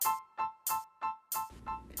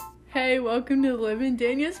Hey, welcome to Liv and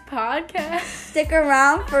Daniel's podcast. Stick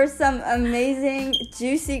around for some amazing,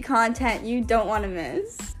 juicy content you don't want to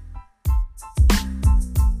miss.